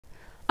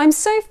I'm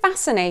so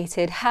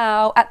fascinated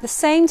how at the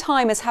same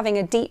time as having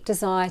a deep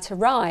desire to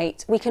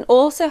write, we can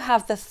also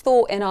have the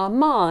thought in our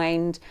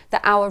mind that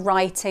our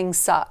writing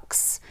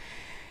sucks.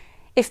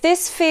 If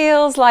this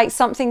feels like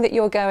something that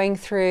you're going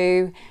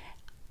through,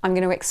 I'm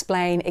going to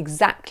explain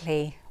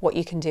exactly what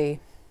you can do.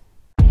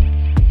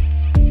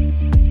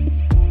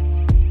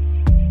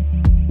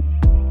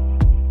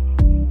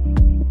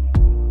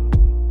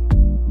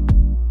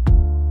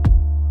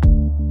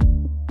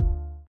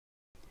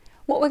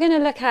 What we're going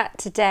to look at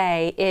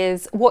today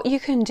is what you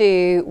can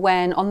do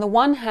when, on the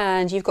one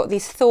hand, you've got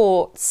these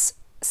thoughts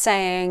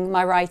saying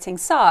my writing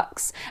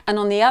sucks, and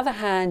on the other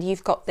hand,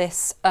 you've got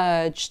this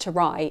urge to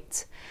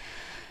write.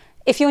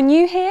 If you're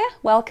new here,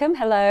 welcome,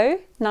 hello,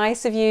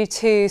 nice of you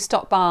to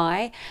stop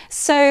by.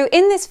 So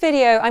in this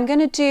video, I'm going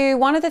to do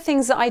one of the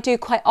things that I do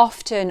quite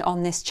often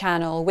on this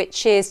channel,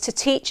 which is to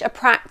teach a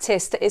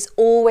practice that is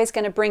always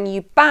going to bring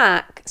you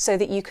back so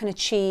that you can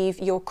achieve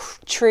your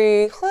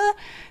true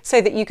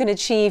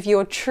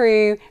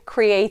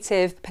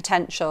creative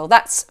potential.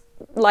 That's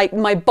like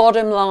my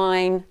bottom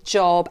line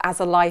job as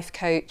a life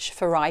coach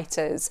for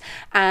writers,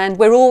 and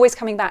we're always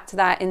coming back to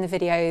that in the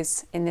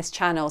videos in this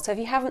channel. So if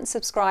you haven't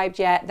subscribed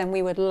yet, then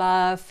we would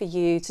love for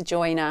you to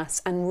join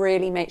us and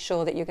really make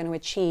sure that you're going to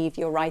achieve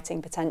your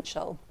writing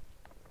potential.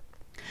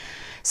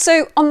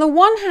 So on the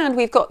one hand,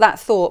 we've got that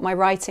thought, my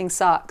writing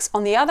sucks.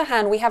 On the other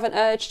hand, we have an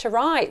urge to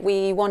write.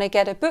 We want to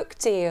get a book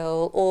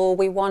deal, or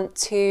we want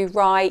to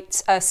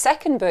write a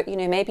second book. You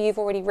know, maybe you've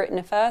already written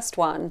a first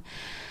one.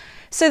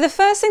 So the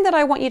first thing that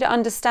I want you to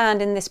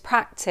understand in this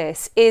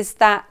practice is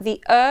that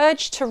the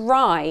urge to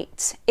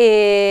write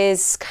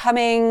is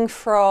coming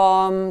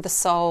from the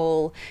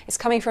soul, it's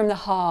coming from the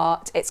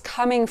heart, it's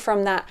coming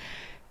from that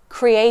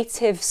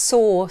creative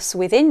source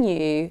within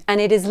you, and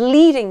it is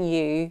leading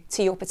you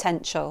to your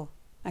potential,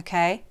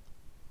 okay?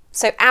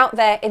 So out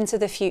there into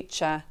the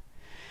future.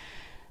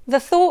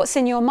 The thoughts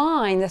in your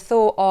mind, the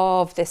thought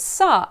of this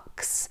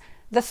sucks,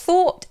 the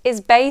thought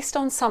is based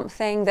on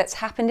something that's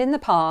happened in the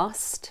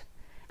past,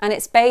 and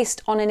it's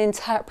based on an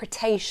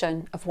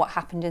interpretation of what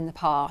happened in the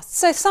past.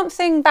 So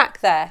something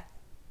back there.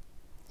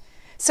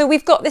 So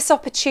we've got this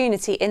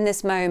opportunity in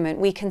this moment.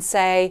 We can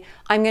say,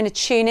 I'm going to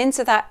tune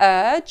into that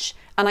urge,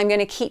 and I'm going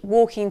to keep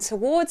walking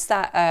towards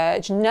that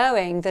urge,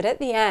 knowing that at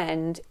the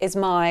end is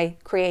my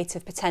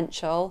creative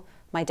potential,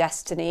 my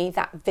destiny,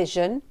 that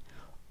vision.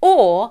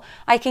 Or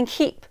I can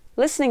keep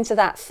listening to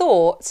that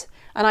thought,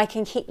 and I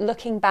can keep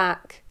looking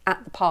back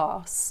at the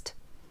past.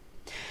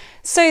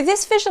 So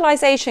this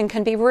visualization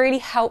can be really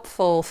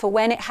helpful for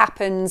when it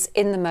happens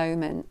in the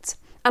moment.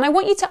 And I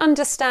want you to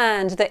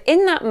understand that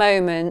in that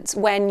moment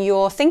when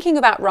you're thinking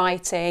about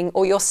writing,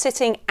 or you're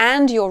sitting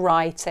and you're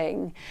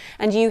writing,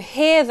 and you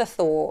hear the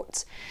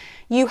thought,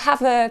 you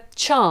have a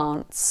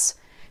chance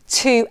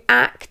to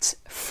act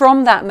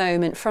from that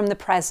moment, from the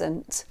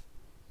present,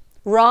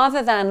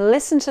 rather than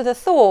listen to the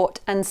thought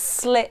and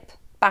slip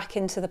back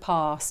into the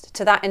past,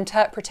 to that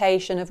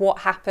interpretation of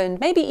what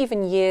happened maybe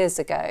even years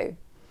ago.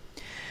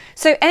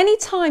 So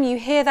anytime you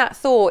hear that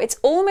thought, it's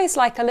almost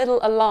like a little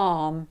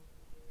alarm,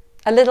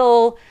 a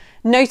little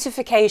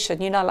notification,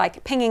 you know,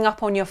 like pinging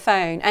up on your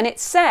phone, and it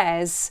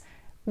says,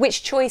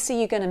 which choice are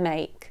you going to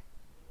make?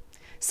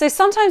 So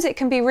sometimes it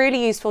can be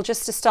really useful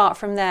just to start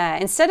from there.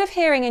 Instead of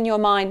hearing in your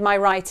mind, my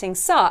writing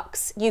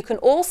sucks, you can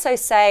also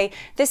say,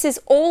 this is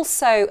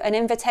also an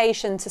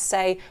invitation to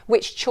say,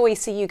 which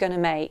choice are you going to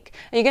make?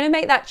 And you're going to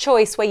make that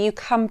choice where you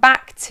come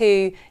back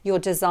to your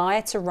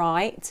desire to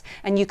write,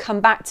 and you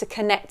come back to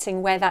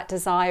connecting where that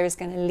desire is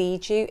going to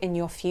lead you in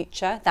your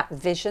future, that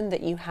vision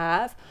that you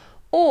have.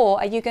 Or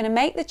are you going to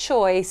make the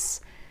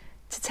choice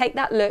to take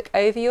that look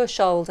over your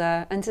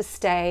shoulder and to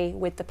stay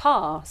with the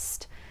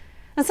past?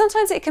 And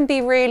sometimes it can be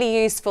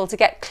really useful to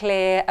get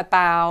clear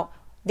about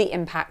the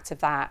impact of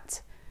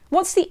that.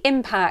 What's the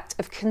impact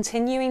of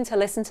continuing to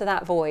listen to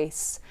that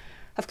voice,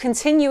 of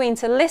continuing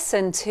to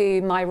listen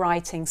to my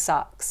writing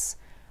sucks?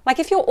 Like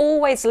if you're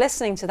always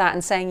listening to that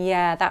and saying,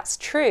 yeah, that's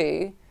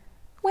true,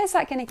 where's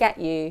that going to get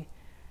you?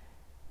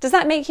 Does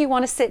that make you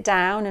want to sit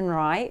down and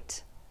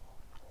write?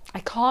 I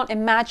can't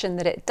imagine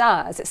that it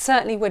does. It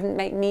certainly wouldn't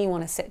make me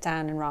want to sit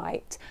down and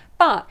write.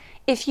 But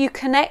if you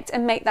connect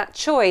and make that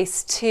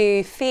choice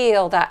to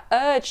feel that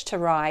urge to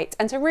write,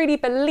 and to really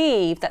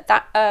believe that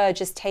that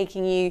urge is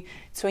taking you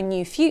to a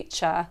new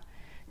future,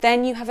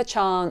 then you have a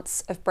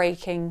chance of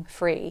breaking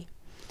free.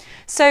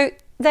 So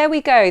there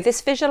we go,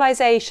 this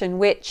visualization,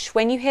 which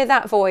when you hear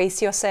that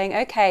voice, you're saying,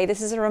 okay,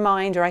 this is a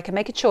reminder, I can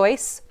make a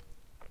choice.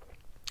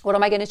 What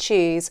am I going to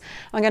choose?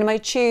 I'm going to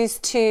choose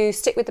to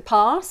stick with the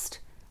past.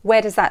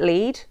 Where does that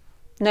lead?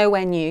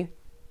 Nowhere new.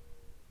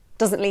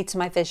 Doesn't lead to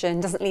my vision,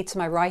 doesn't lead to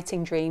my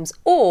writing dreams.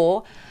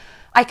 Or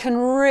I can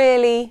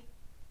really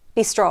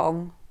be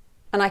strong,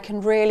 and I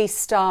can really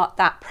start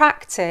that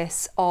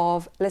practice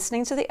of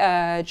listening to the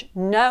urge,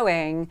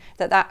 knowing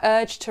that that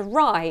urge to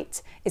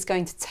write is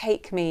going to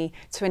take me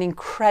to an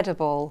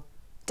incredible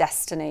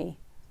destiny.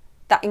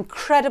 That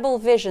incredible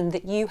vision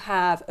that you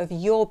have of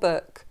your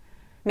book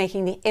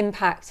making the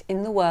impact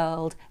in the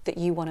world that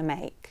you want to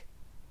make.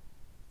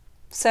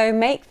 So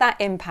make that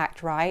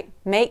impact, right?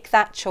 Make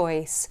that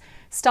choice.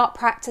 Start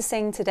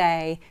practicing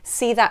today.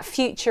 See that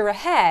future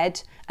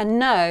ahead and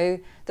know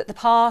that the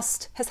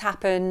past has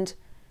happened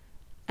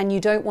and you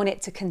don't want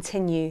it to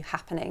continue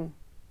happening.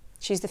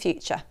 Choose the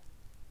future.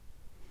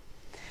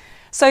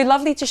 So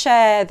lovely to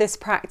share this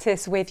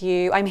practice with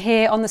you. I'm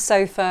here on the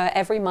sofa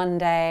every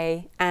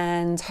Monday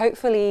and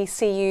hopefully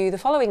see you the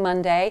following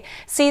Monday.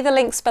 See the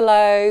links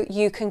below.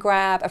 You can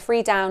grab a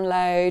free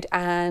download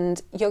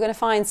and you're going to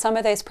find some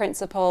of those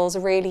principles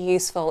really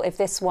useful if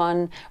this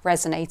one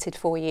resonated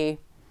for you.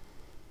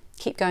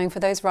 Keep going for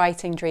those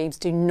writing dreams.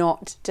 Do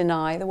not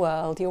deny the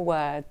world your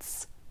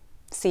words.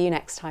 See you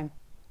next time.